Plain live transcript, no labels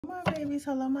My babies,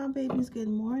 hello my babies, good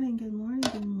morning, good morning,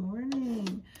 good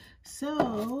morning.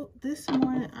 So this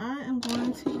morning I am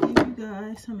going to give you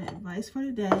guys some advice for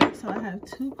the day. So I have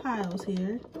two piles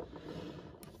here,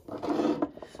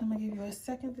 so I'm gonna give you a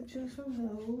second to choose from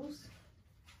those.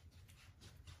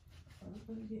 I'm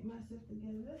gonna get myself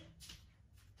together,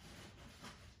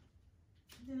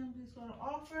 then I'm just gonna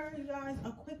offer you guys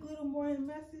a quick little morning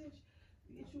message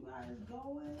to get you guys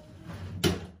going.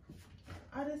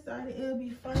 I decided it would be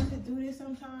fun to do this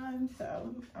sometime,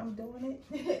 so I'm doing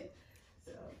it.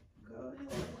 So go ahead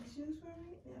and choose for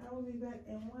me, and I will be back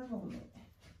in one moment.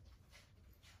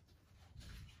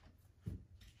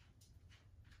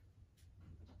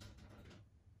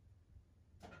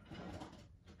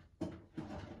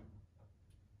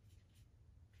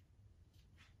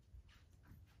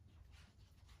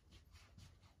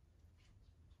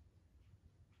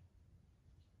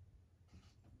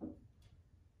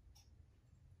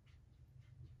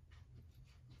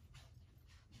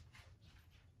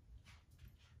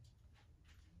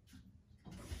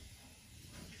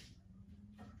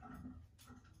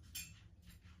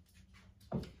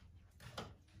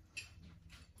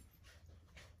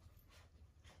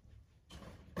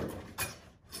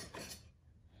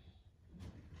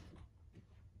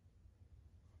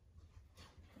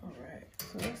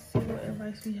 So let's see what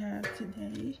advice we have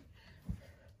today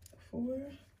for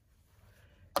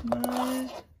my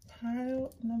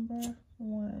pile number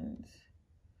ones.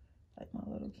 Like my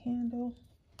little candle.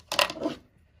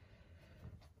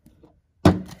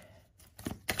 Can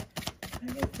I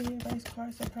get 3 advice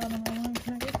cards for pile number 1?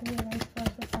 Can I get 3 advice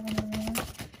cards for pile number 1?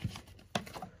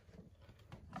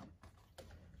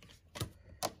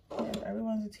 We have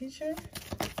everyone's a teacher.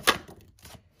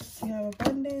 We have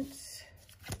abundance.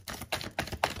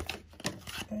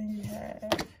 And you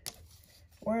have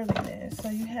worthiness. So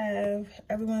you have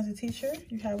everyone's a teacher,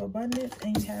 you have abundance,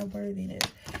 and you have worthiness.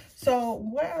 So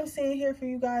what I'm saying here for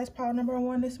you guys, pile number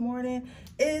 1 this morning,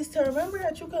 is to remember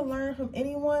that you can learn from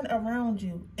anyone around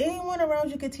you. Anyone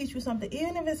around you can teach you something,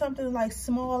 even if it's something like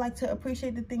small, like to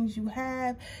appreciate the things you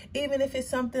have, even if it's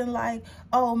something like,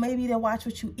 oh, maybe to watch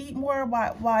what you eat more.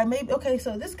 Why maybe, okay,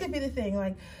 so this could be the thing.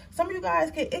 Like some of you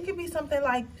guys it could be something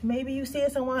like maybe you see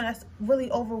someone that's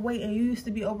really overweight and you used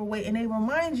to be overweight, and they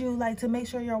remind you like to make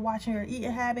sure you're watching your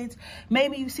eating habits.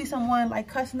 Maybe you see someone like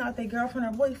cussing out their girlfriend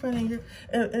or boyfriend, and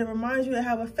it reminds you to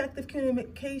have effective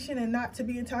communication and not to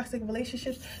be in toxic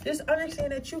relationships. Just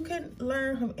understand that you can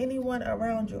learn from anyone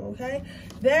around you, okay?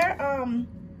 And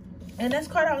this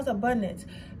card out is abundance.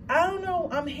 I don't know,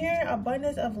 I'm hearing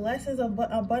abundance of lessons,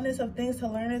 abundance of things to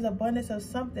learn, is abundance of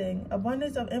something,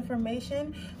 abundance of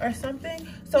information or something.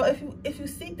 So if you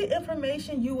seek the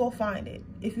information, you will find it.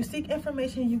 If you seek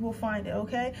information, you will find it,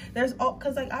 okay?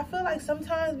 Because like I feel like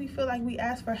sometimes we feel like we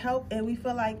ask for help and we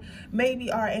feel like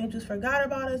maybe our angels forgot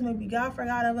about us, maybe God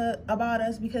forgot about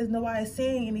us because nobody's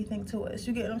saying anything to us.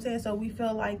 You get what I'm saying? So we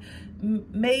feel like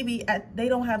maybe they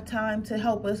don't have time to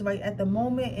help us right at the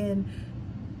moment, and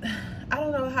I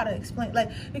don't know how to explain,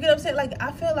 like, you get what I'm saying? Like,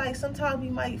 I feel like sometimes we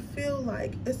might feel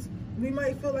like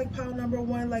pile number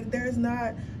 1, like there's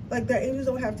not, like their angels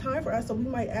don't have time for us, so we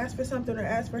might ask for something or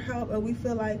ask for help, and we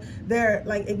feel like they're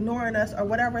like ignoring us, or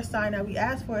whatever sign that we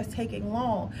ask for is taking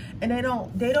long, and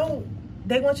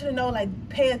they want you to know, like,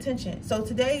 pay attention. So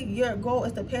today your goal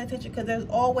is to pay attention, because there's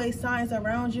always signs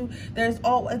around you.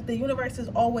 The universe is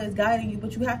always guiding you,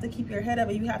 but you have to keep your head up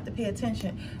and you have to pay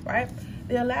attention, right?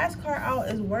 The last card out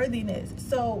is worthiness.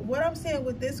 So what I'm saying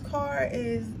with this card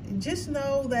is just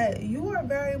know that you are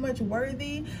very much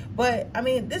worthy. But I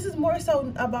mean, this is more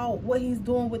so about what he's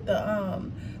doing with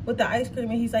the ice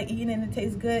cream, and he's like eating it and it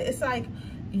tastes good. It's like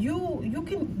you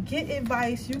can get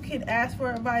advice, you can ask for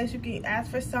advice, you can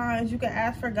ask for signs, you can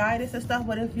ask for guidance and stuff,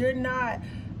 but if you're not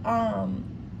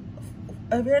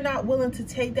willing to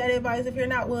take that advice, if you're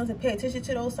not willing to pay attention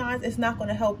to those signs, it's not going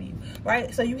to help you,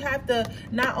 right? So you have to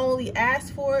not only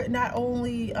ask for it, not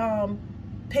only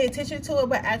pay attention to it,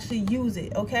 but actually use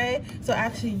it, okay? So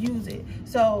actually use it.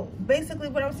 So basically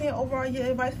what I'm saying overall, your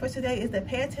advice for today is to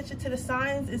pay attention to the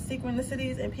signs and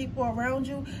synchronicities and people around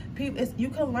you. You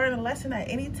can learn a lesson at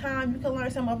any time. You can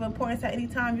learn some of importance at any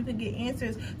time. You can get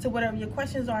answers to whatever your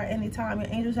questions are at any time. Your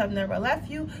angels have never left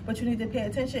you, but you need to pay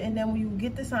attention, and then when you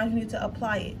get the signs, you need to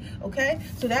apply it, okay?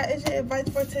 So that is your advice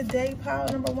for today, pile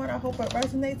number 1. I hope it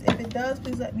resonates. If it does,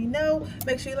 please let me know.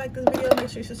 Make sure you like this video. Make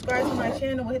sure you subscribe to my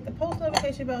channel. Hit the post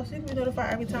notification bell so you can be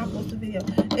notified every time I post a video.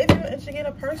 If you're interested in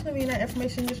a person, reading that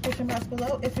information in the description box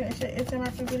below. If you're interested in entering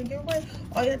my free reading giveaway,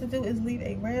 all you have to do is leave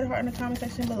a red heart in the comment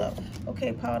section below.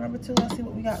 Okay, pile number 2, let's see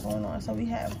what we got going on. So we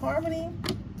have harmony,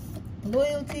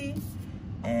 loyalty,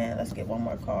 and let's get one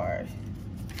more card.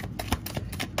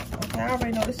 I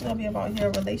already know this is going to be about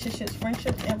your relationships,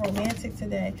 friendships, and romantic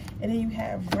today. And then you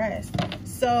have rest.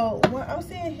 So what I'm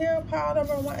seeing here, pile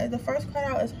number 1, is the first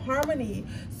card out is harmony.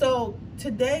 So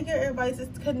today your advice is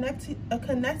to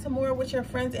connect more with your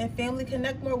friends and family.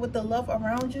 Connect more with the love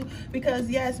around you, because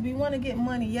yes, we want to get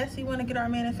money. Yes, we want to get our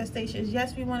manifestations.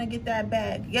 Yes, we want to get that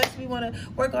bag. Yes, we want to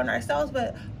work on ourselves,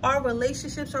 but our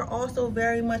relationships are also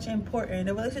very much important.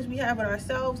 The relationships we have with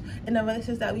ourselves and the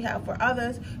relationships that we have for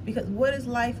others, because what is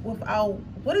life without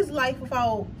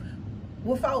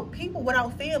people,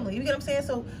 without family? You get what I'm saying?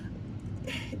 So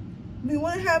we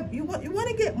want to have,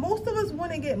 most of us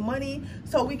want to get money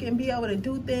so we can be able to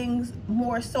do things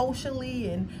more socially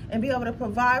and be able to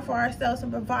provide for ourselves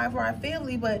and provide for our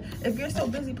family. But if you're so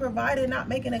busy providing, not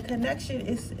making a connection,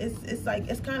 it's like,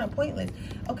 it's kind of pointless.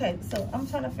 Okay, so I'm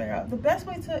trying to figure out the best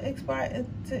way to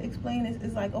explain this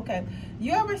is like, okay,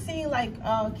 you ever seen like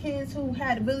kids who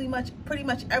had pretty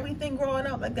much everything growing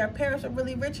up, like their parents are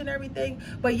really rich and everything,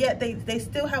 but yet they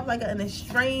still have like an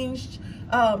estranged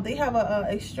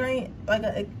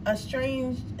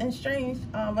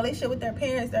relationship with their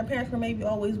parents. Their parents were maybe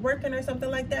always working or something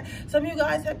like that. Some of you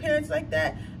guys have parents like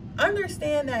that.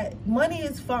 Understand that money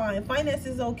is fine, finance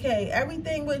is okay,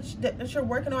 everything that you're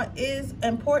working on is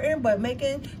important, but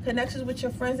making connections with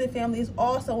your friends and family is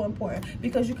also important,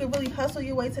 because you can really hustle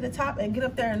your way to the top and get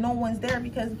up there and no one's there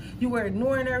because you were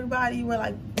ignoring everybody. You were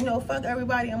like, you know, fuck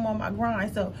everybody, I'm on my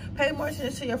grind. So pay more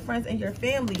attention to your friends and your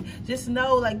family. Just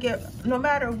know, like, no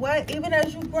matter what, even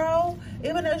as you grow,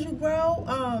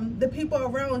 the people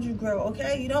around you grow.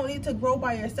 Okay, you don't need to grow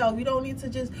by yourself. You don't need to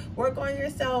just work on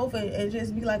yourself and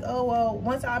just be like, oh well,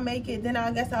 once I make it, then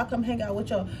I guess I'll come hang out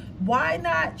with y'all. Why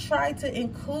not try to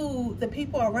include the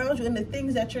people around you in the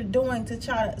things that you're doing, to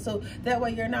try to, so that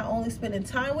way you're not only spending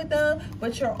time with them,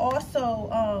 but you're also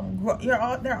you're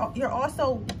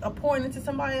also pouring into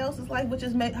somebody else's life, which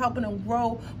is helping them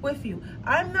grow with you.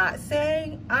 I'm not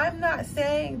saying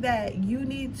that you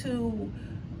need to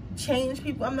change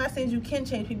people. I'm not saying you can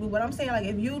change people, but I'm saying, like,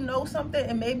 if you know something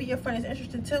and maybe your friend is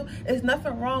interested too, there's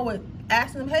nothing wrong with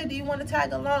asking them, hey, do you want to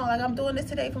tag along? Like, I'm doing this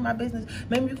today for my business,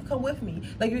 maybe you can come with me.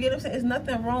 Like, you get what I'm saying? There's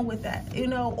nothing wrong with that, you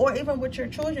know. Or even with your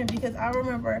children, because I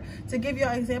remember, to give y'all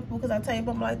an example, because I tell you,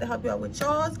 I'm like to help y'all with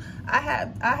yours. I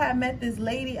had met this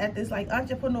lady at this like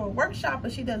entrepreneur workshop,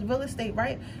 but she does real estate,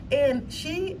 right? And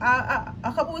she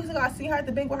a couple weeks ago, I seen her at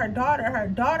the bank with her daughter. Her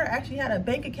daughter actually had a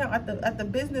bank account at the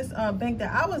business bank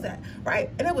that I was at, right?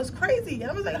 And it was crazy.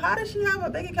 And I was like, how does she have a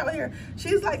bank account here?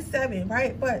 She's like 7,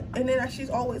 right? And then she's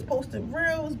always posting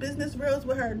reels, business reels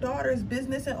with her daughter's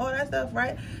business and all that stuff,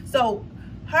 right? So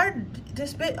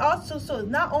so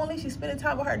not only she's spending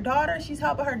time with her daughter, she's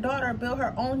helping her daughter build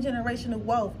her own generational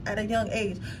wealth at a young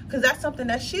age, because that's something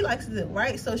that she likes to do,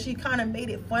 right? So she kind of made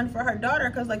it fun for her daughter,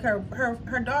 because like her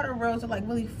daughter reels are like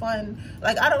really fun.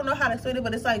 Like, I don't know how to explain it,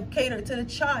 but it's like catered to the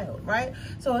child, right?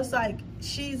 So it's like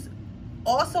she's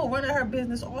also running her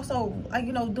business, also, like,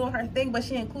 you know, doing her thing, but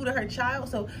she included her child,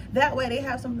 so that way they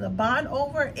have something to bond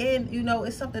over, and, you know,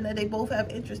 it's something that they both have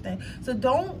interest in. So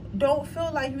don't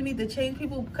feel like you need to change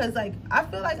people, because like, I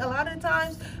feel like a lot of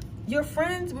times your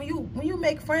friends, when you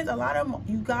make friends, a lot of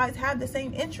you guys have the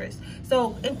same interests.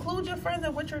 So include your friends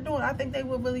in what you're doing. I think they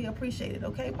will really appreciate it.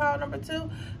 Okay, pile number 2.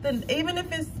 Then even if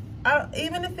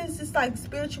it's just like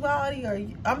spirituality, or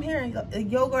I'm hearing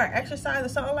yoga or exercise or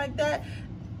something like that,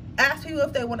 ask people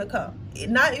if they want to come. You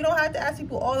don't have to ask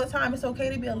people all the time. It's okay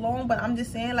to be alone, but I'm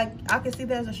just saying, like, I can see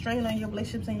there's a strain on your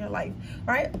relationships in your life,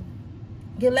 right?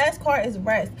 Your last card is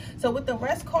rest. So with the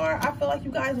rest card, I feel like you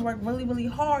guys work really, really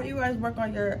hard. You guys work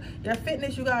on your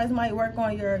fitness. You guys might work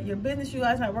on your business. You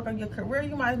guys might work on your career.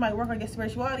 You guys might work on your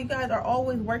spirituality. You guys are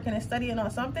always working and studying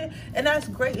on something, and that's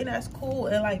great and that's cool.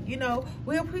 And like, you know,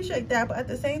 we appreciate that. But at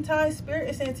the same time, Spirit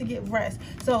is saying to get rest.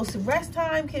 So rest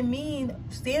time can mean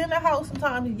staying in the house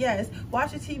sometimes, yes,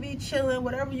 watching TV, chilling,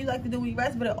 whatever you like to do when you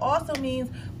rest. But it also means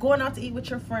going out to eat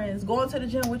with your friends, going to the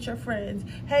gym with your friends,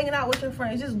 hanging out with your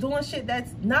friends, just doing shit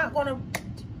that's not gonna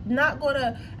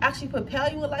actually propel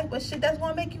you in life, but shit that's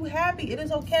gonna make you happy. It is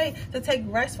okay to take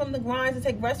rest from the grind, to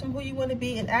take rest from who you want to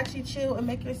be, and actually chill and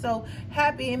make yourself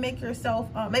happy, and make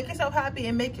yourself happy,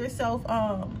 and make yourself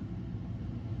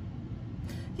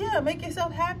make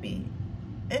yourself happy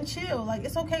and chill. Like,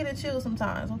 it's okay to chill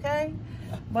sometimes, okay?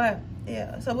 But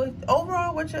Yeah, so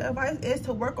overall what your advice is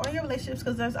to work on your relationships,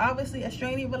 because there's obviously a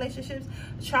straining relationships.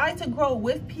 Try to grow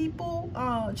with people.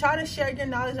 Try to share your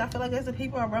knowledge. I feel like there's the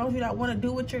people around you that want to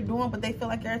do what you're doing, but they feel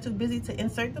like they're too busy to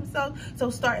insert themselves. So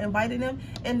start inviting them.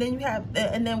 And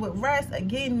then with rest,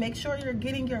 again, make sure you're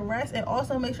getting your rest, and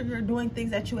also make sure you're doing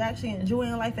things that you actually enjoy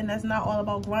in life, and that's not all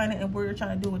about grinding and where you're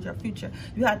trying to do with your future.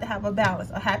 You have to have a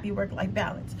balance, a happy work-life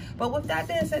balance. But with that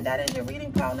being said, that is your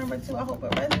reading pile number 2. I hope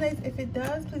it resonates. If it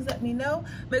does, please let me know.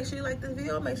 Make sure you like this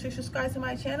video. Make sure you subscribe to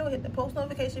my channel. Hit the post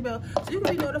notification bell so you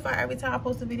can be notified every time I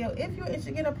post a video. If you're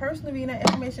interested in a personal reading, that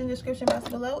information in the description box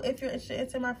below. If you're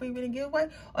interested in my free reading giveaway,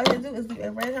 all you have to do is leave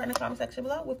a red heart in the comment section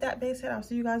below. With that being said, I'll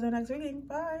see you guys in the next reading.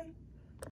 Bye.